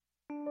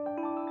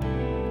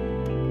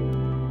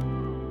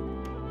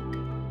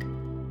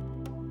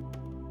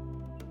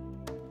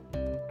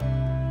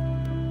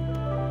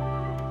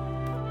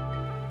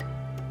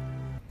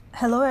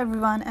Hello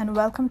everyone and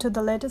welcome to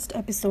the latest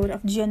episode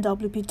of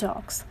GNWP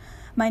Talks.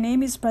 My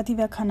name is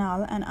Prativa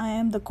Khanal and I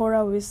am the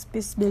Cora Weiss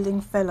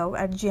Peacebuilding Fellow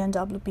at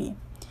GNWP.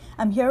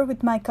 I'm here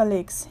with my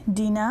colleagues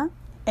Dina,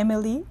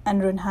 Emily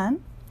and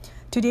Runhan.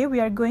 Today we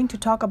are going to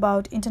talk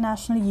about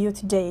International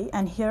Youth Day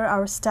and hear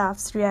our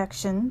staff's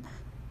reaction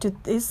to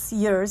this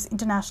year's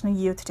International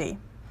Youth Day.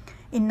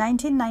 In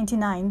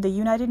 1999, the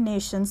United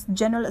Nations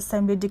General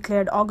Assembly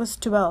declared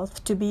August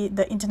 12th to be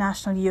the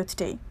International Youth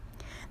Day.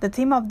 The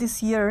theme of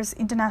this year's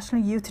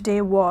International Youth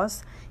Day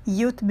was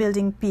Youth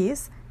Building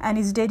Peace and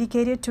is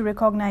dedicated to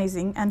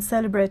recognizing and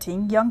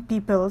celebrating young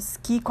people's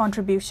key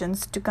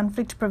contributions to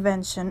conflict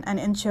prevention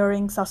and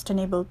ensuring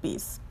sustainable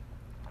peace.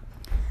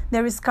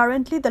 There is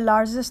currently the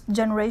largest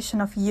generation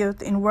of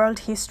youth in world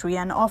history,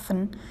 and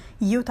often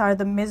youth are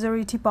the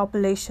majority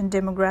population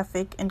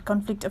demographic in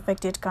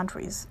conflict-affected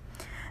countries.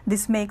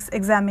 This makes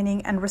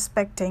examining and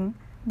respecting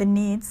the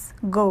needs,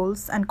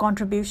 goals, and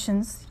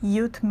contributions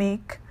youth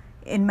make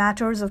in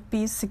matters of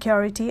peace,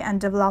 security,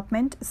 and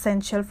development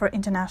essential for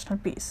international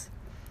peace.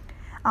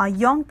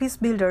 Young peace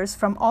builders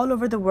from all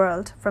over the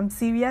world, from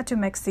Syria to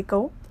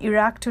Mexico,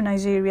 Iraq to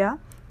Nigeria,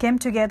 came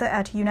together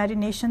at United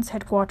Nations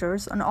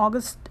headquarters on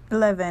August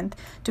 11th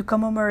to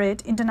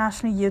commemorate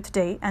International Youth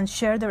Day and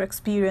share their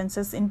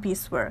experiences in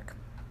peace work.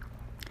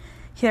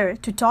 Here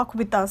to talk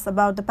with us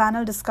about the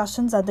panel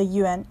discussions at the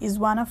UN is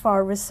one of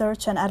our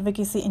research and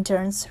advocacy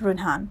interns,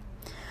 Runhan.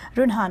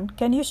 Runhan,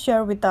 can you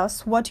share with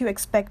us what you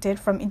expected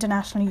from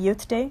International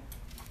Youth Day?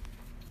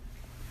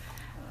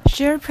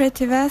 Sure,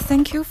 Prativa.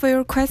 Thank you for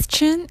your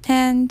question.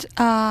 And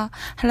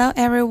hello,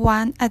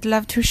 everyone. I'd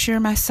love to share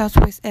my thoughts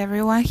with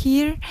everyone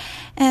here.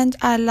 And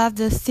I love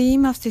the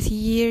theme of this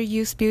year,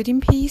 Youth Building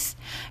Peace.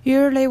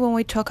 Usually when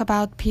we talk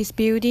about peace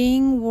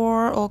building,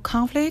 war, or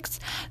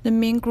conflicts, the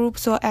main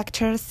groups or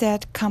actors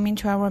that come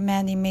into our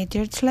mind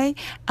immediately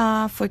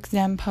are, for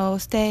example,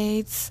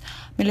 states,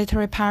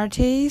 military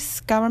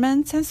parties,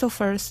 governments, and so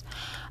forth.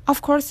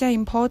 Of course, they're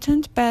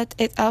important, but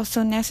it's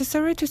also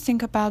necessary to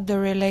think about the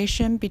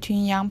relation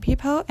between young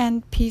people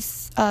and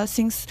peace,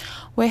 since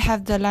we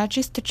have the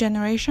largest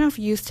generation of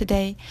youth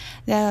today.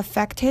 They are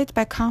affected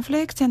by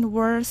conflicts and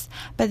wars,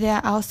 but they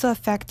are also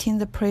affecting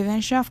the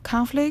prevention of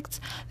conflicts,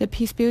 the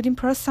peace-building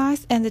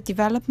process, and the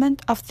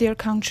development of their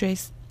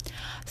countries.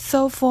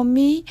 So for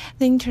me,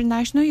 the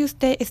International Youth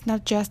Day is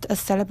not just a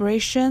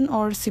celebration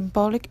or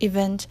symbolic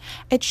event.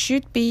 It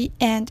should be,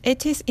 and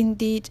it is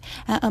indeed,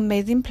 an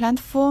amazing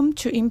platform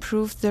to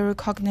improve the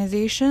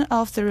recognition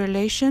of the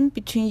relation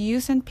between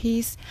youth and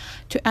peace,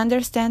 to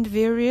understand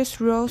various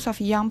roles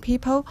of young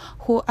people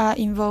who are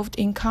involved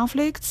in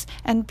conflicts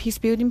and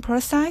peace-building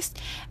process,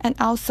 and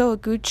also a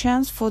good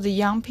chance for the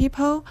young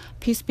people,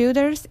 peace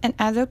builders, and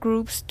other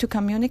groups to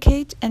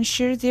communicate and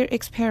share their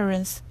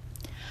experience.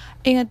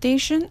 In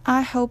addition,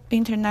 I hope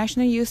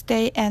International Youth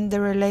Day and the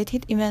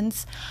related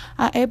events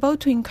are able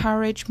to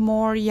encourage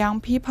more young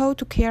people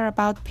to care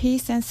about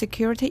peace and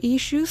security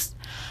issues.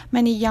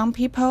 Many young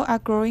people are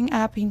growing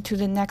up into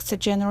the next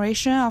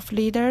generation of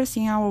leaders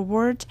in our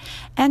world,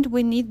 and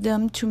we need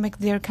them to make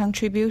their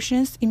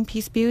contributions in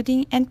peace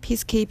building and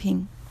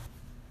peacekeeping.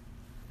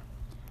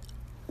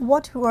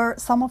 What were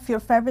some of your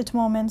favorite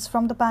moments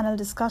from the panel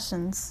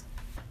discussions?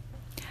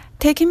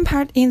 Taking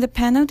part in the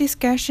panel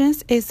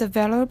discussions is a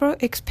valuable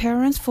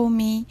experience for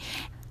me.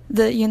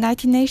 The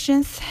United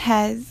Nations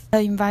has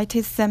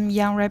invited some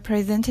young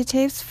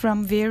representatives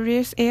from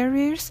various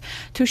areas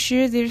to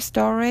share their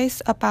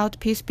stories about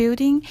peace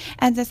building,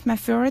 and that's my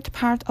favorite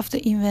part of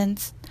the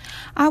events.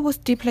 I was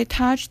deeply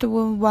touched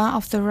when one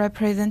of the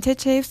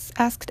representatives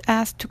asked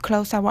us to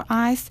close our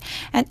eyes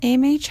and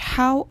imagine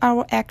how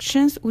our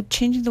actions would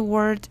change the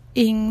world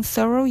in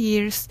several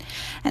years,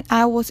 and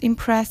I was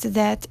impressed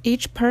that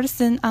each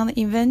person on the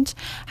event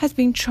has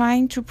been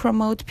trying to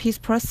promote peace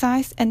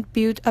process and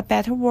build a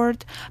better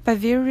world by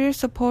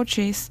various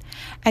approaches: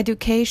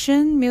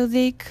 education,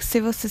 music,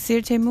 civil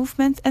society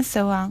movements, and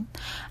so on.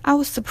 I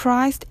was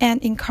surprised and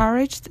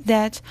encouraged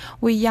that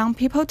we young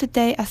people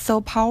today are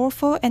so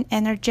powerful and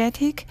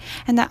energetic,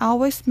 and are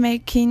always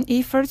making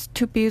efforts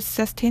to build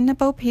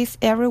sustainable peace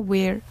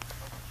everywhere.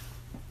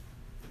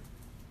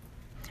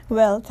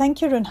 Well,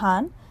 thank you,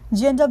 Runhan.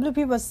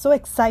 GNWP was so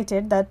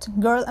excited that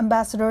Girl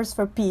Ambassadors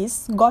for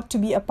Peace got to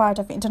be a part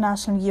of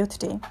International Youth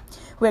Day.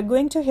 We are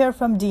going to hear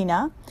from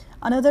Dina,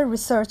 another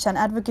research and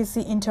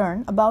advocacy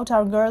intern, about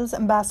our Girls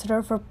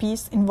Ambassador for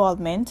Peace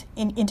involvement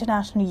in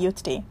International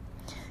Youth Day.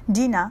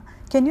 Dina,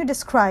 can you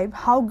describe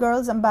how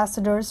Girls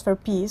Ambassadors for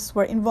Peace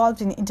were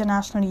involved in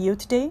International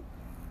Youth Day?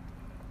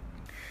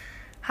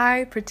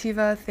 Hi,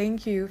 Prativa.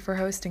 Thank you for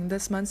hosting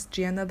this month's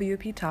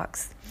GNWP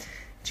Talks.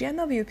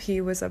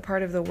 GNWP was a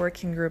part of the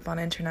working group on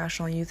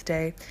International Youth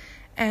Day,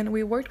 and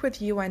we worked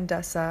with UN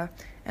DESA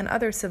and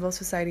other civil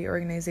society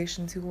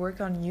organizations who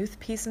work on youth,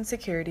 peace, and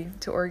security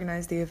to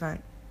organize the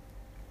event.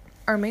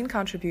 Our main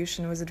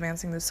contribution was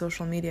advancing the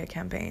social media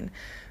campaign,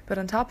 but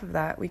on top of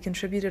that, we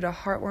contributed a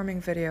heartwarming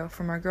video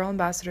from our Girl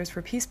Ambassadors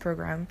for Peace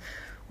program,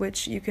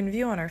 which you can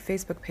view on our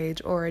Facebook page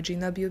or our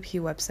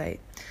GNWP website.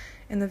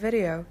 In the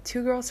video,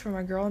 2 girls from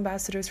our Girl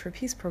Ambassadors for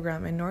Peace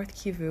program in North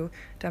Kivu,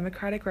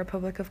 Democratic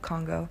Republic of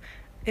Congo,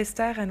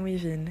 Esther and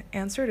Wivine,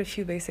 answered a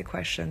few basic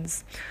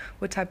questions: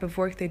 what type of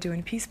work they do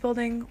in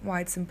peacebuilding,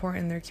 why it's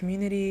important in their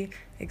community,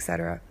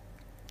 etc.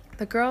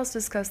 The girls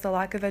discussed the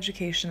lack of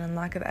education and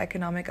lack of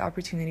economic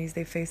opportunities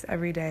they face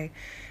every day,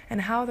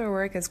 and how their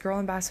work as Girl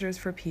Ambassadors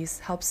for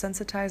Peace helps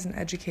sensitize and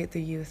educate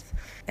the youth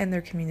in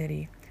their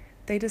community.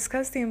 They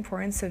discussed the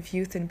importance of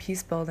youth in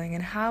peace building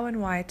and how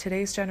and why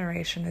today's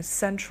generation is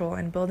central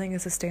in building a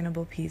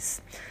sustainable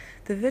peace.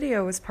 The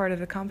video was part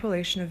of a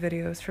compilation of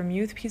videos from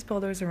youth peace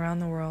builders around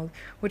the world,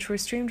 which were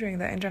streamed during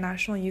the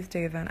International Youth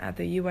Day event at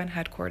the UN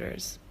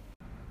headquarters.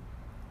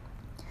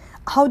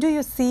 How do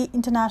you see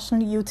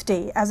International Youth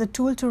Day as a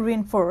tool to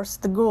reinforce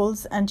the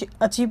goals and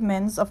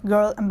achievements of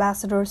Girl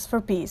Ambassadors for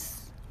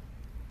Peace?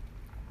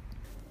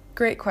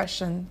 Great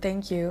question,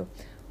 thank you.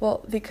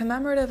 Well, the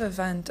commemorative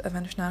event of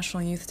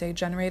International Youth Day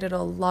generated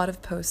a lot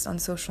of posts on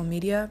social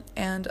media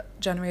and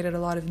generated a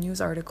lot of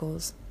news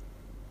articles.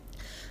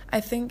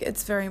 I think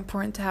it's very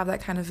important to have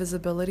that kind of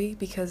visibility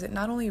because it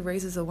not only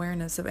raises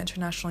awareness of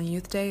International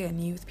Youth Day and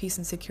youth peace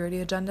and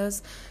security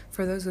agendas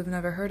for those who have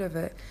never heard of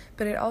it,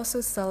 but it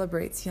also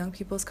celebrates young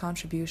people's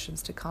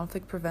contributions to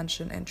conflict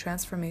prevention and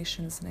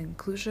transformations in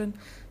inclusion,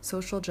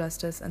 social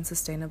justice, and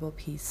sustainable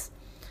peace.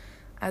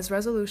 As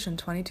Resolution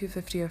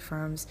 2250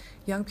 affirms,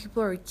 young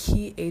people are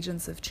key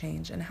agents of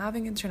change, and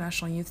having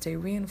International Youth Day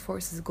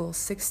reinforces Goal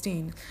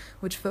 16,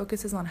 which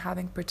focuses on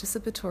having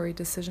participatory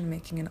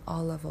decision-making in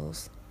all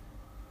levels.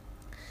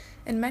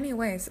 In many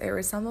ways, it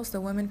resembles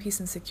the Women, Peace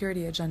and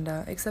Security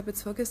agenda, except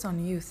it's focused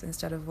on youth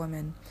instead of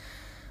women.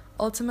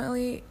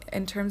 Ultimately,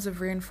 in terms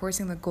of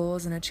reinforcing the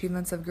goals and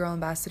achievements of Girl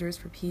Ambassadors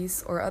for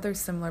Peace or other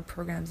similar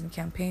programs and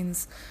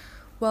campaigns,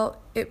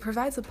 well, it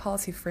provides a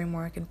policy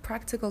framework and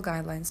practical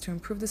guidelines to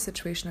improve the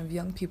situation of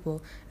young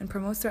people and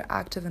promotes their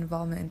active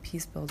involvement in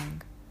peace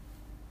building.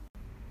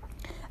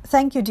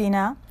 Thank you,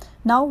 Dina.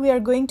 Now we are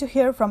going to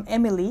hear from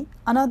Emily,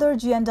 another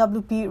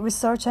GNWP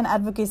research and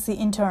advocacy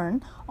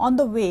intern, on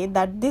the way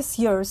that this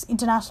year's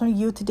International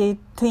Youth Day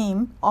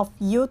theme of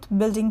youth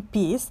building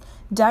peace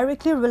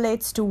directly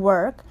relates to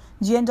work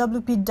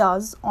GNWP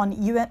does on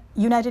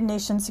United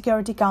Nations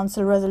Security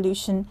Council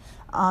Resolution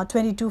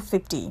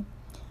 2250.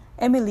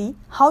 Emily,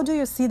 how do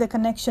you see the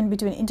connection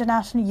between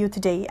International Youth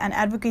Day and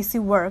advocacy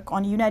work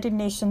on United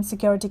Nations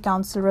Security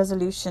Council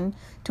Resolution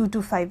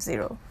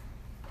 2250?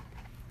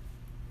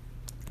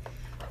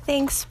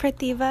 Thanks,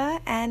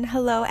 Prathiva, and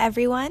hello,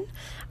 everyone.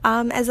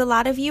 As a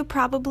lot of you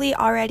probably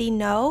already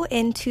know,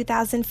 in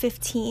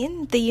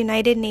 2015, the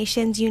United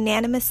Nations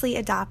unanimously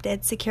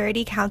adopted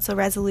Security Council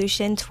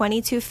Resolution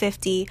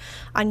 2250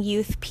 on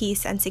youth,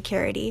 peace, and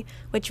security,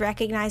 which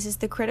recognizes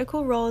the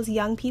critical roles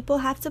young people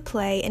have to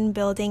play in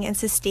building and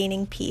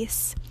sustaining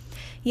peace.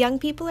 Young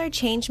people are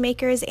change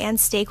makers and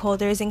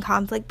stakeholders in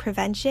conflict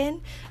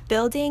prevention,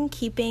 building,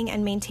 keeping,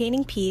 and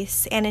maintaining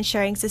peace, and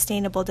ensuring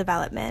sustainable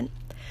development.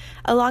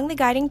 Along the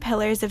guiding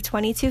pillars of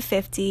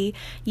 2250,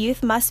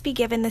 youth must be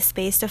given the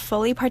space to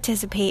fully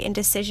participate in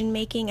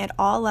decision-making at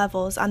all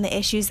levels on the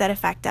issues that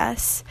affect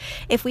us.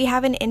 If we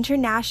have an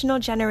international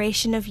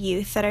generation of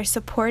youth that are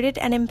supported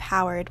and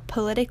empowered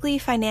politically,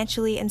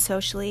 financially, and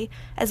socially,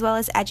 as well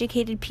as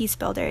educated peace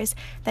builders,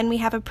 then we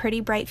have a pretty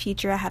bright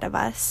future ahead of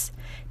us.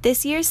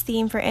 This year's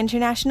theme for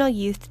International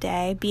Youth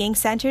Day, being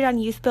centered on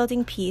youth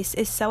building peace,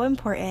 is so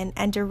important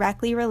and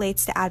directly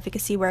relates to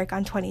advocacy work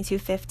on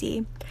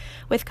 2250.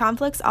 With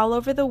conflicts all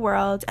over the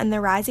world and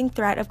the rising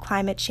threat of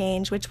climate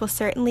change, which will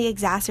certainly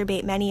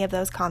exacerbate many of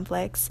those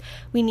conflicts,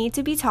 we need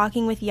to be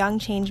talking with young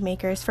change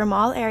makers from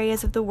all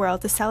areas of the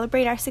world to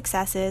celebrate our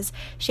successes,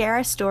 share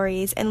our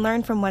stories, and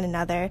learn from one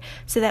another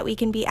so that we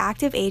can be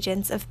active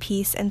agents of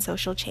peace and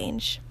social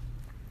change.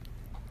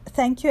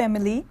 Thank you,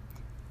 Emily.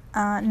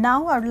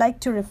 Now I would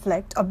like to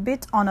reflect a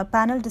bit on a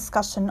panel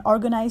discussion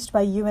organized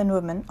by UN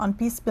Women on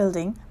peace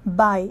building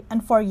by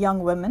and for young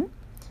women.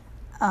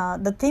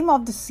 The theme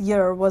of this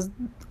year was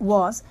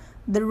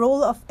the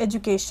role of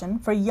education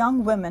for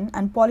young women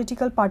and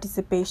political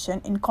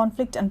participation in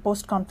conflict and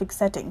post-conflict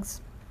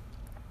settings.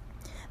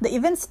 The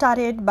event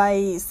started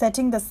by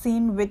setting the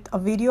scene with a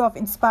video of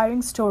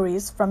inspiring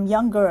stories from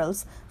young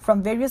girls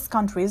from various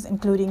countries,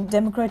 including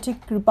Democratic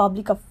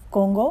Republic of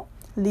Congo,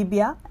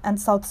 Libya, and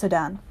South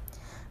Sudan.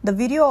 The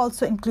video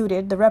also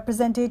included the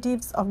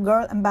representatives of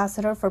Girl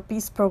Ambassador for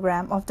Peace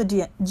program of the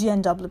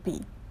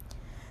GNWP.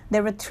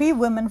 There were 3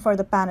 women for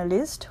the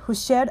panelists who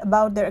shared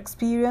about their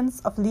experience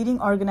of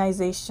leading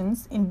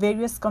organizations in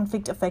various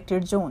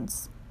conflict-affected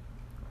zones.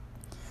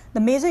 The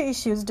major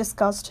issues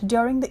discussed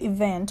during the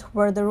event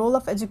were the role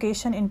of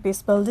education in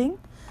peace building,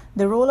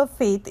 the role of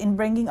faith in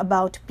bringing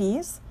about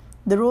peace,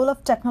 the role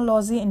of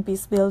technology in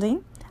peace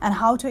building, and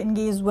how to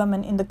engage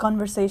women in the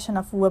conversation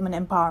of women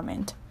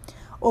empowerment.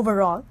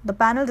 Overall, the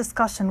panel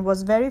discussion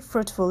was very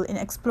fruitful in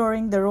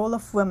exploring the role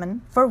of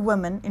women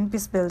in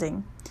peace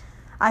building.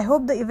 I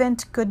hope the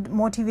event could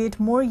motivate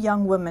more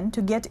young women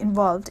to get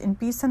involved in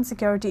peace and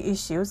security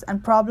issues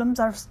and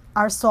problems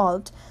are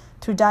solved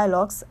through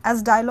dialogues,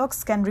 as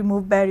dialogues can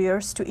remove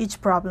barriers to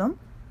each problem.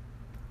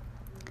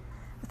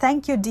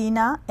 Thank you,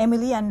 Dina,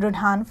 Emily, and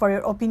Runhan for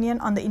your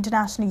opinion on the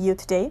International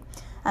Youth Day.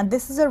 And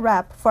this is a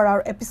wrap for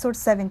our episode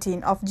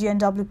 17 of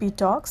GNWP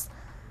Talks.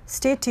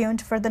 Stay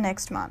tuned for the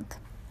next month.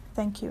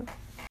 Thank you.